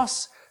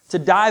cross, to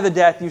die the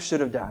death you should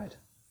have died.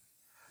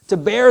 To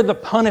bear the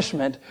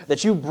punishment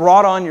that you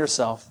brought on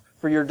yourself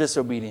for your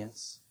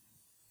disobedience.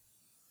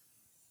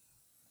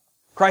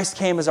 Christ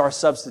came as our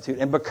substitute.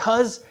 And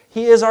because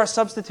He is our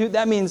substitute,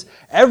 that means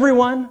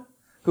everyone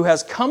who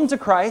has come to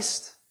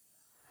Christ,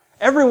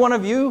 every one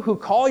of you who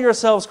call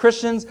yourselves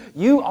Christians,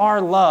 you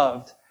are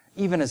loved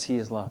even as He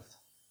is loved.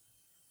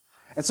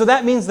 And so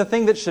that means the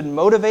thing that should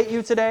motivate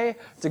you today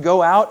to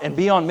go out and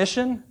be on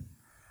mission,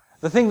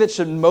 the thing that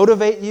should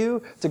motivate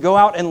you to go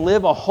out and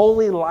live a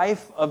holy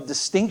life of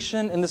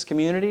distinction in this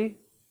community,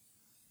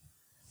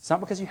 it's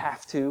not because you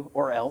have to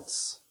or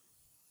else,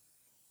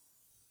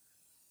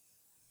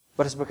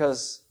 but it's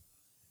because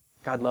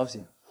God loves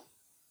you.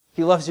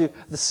 He loves you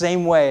the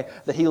same way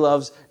that He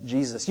loves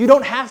Jesus. You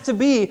don't have to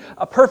be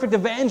a perfect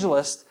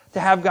evangelist to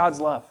have God's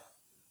love.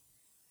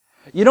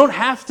 You don't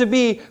have to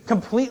be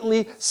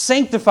completely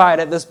sanctified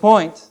at this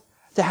point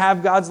to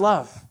have God's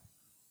love.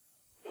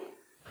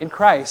 In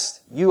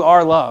Christ, you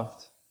are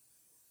loved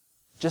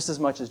just as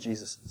much as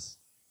Jesus is.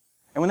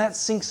 And when that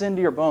sinks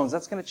into your bones,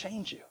 that's going to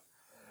change you.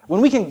 When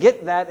we can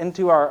get that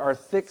into our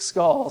thick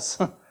skulls,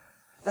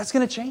 that's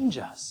going to change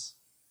us.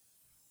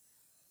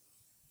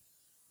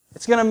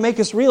 It's going to make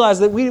us realize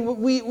that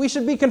we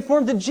should be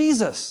conformed to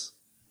Jesus,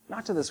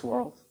 not to this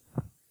world.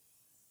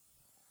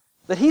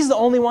 That He's the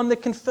only one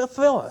that can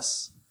fulfill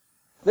us.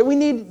 That we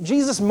need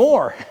Jesus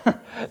more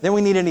than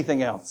we need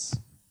anything else.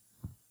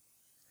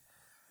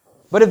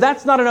 But if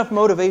that's not enough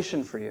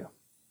motivation for you,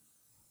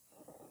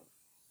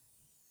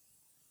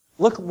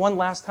 look one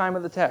last time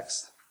at the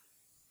text.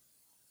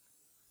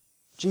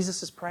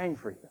 Jesus is praying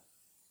for you.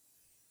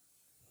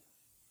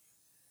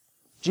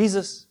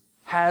 Jesus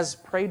has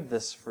prayed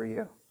this for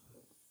you.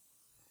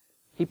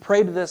 He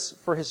prayed this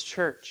for His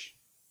church.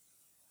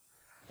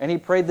 And He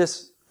prayed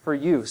this for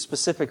you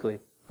specifically,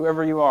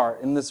 whoever you are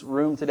in this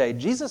room today.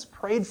 Jesus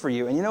prayed for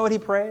you. And you know what He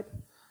prayed?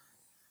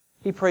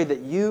 He prayed that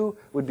you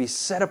would be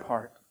set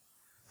apart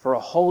for a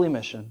holy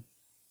mission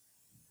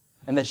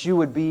and that you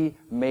would be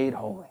made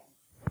holy.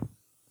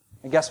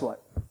 And guess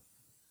what?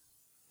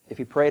 If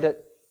He prayed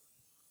it,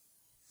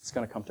 it's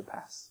going to come to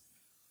pass.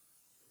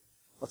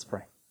 Let's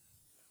pray.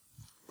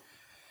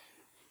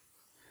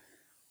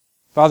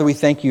 Father, we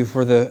thank You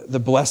for the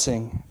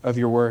blessing of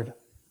Your word.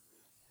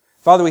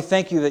 Father, we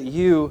thank You that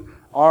You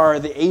are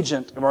the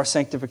agent of our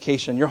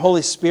sanctification. Your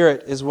Holy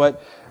Spirit is what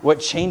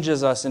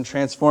changes us and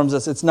transforms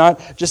us. It's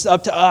not just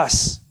up to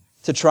us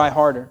to try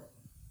harder.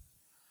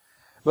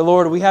 But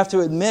Lord, we have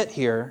to admit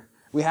here,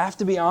 we have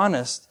to be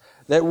honest,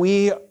 that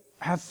we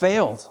have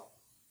failed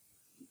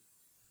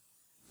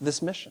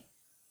this mission.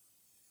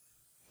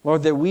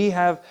 Lord, that we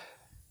have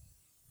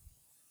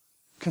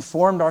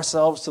conformed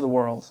ourselves to the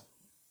world.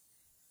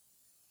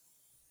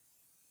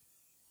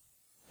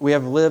 We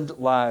have lived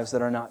lives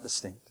that are not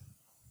distinct.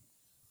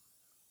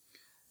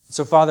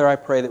 So, Father, I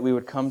pray that we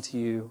would come to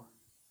You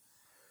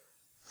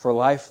for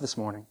life this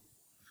morning.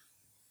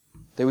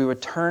 That we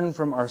would turn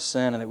from our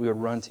sin and that we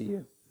would run to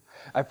You.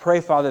 I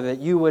pray, Father, that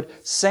You would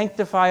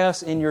sanctify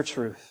us in Your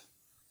truth.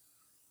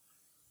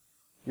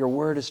 Your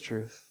word is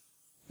truth.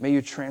 May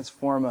You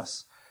transform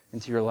us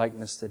into Your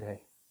likeness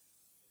today.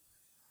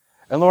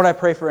 And Lord, I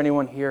pray for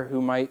anyone here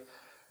who might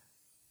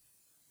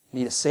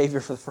need a Savior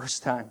for the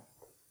first time.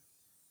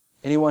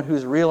 Anyone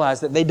who's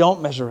realized that they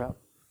don't measure up.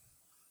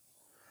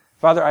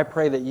 Father, I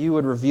pray that You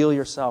would reveal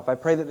Yourself. I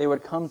pray that they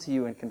would come to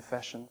You in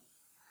confession.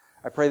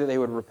 I pray that they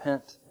would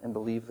repent and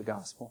believe the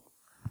gospel.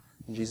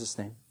 In Jesus'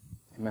 name,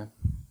 amen.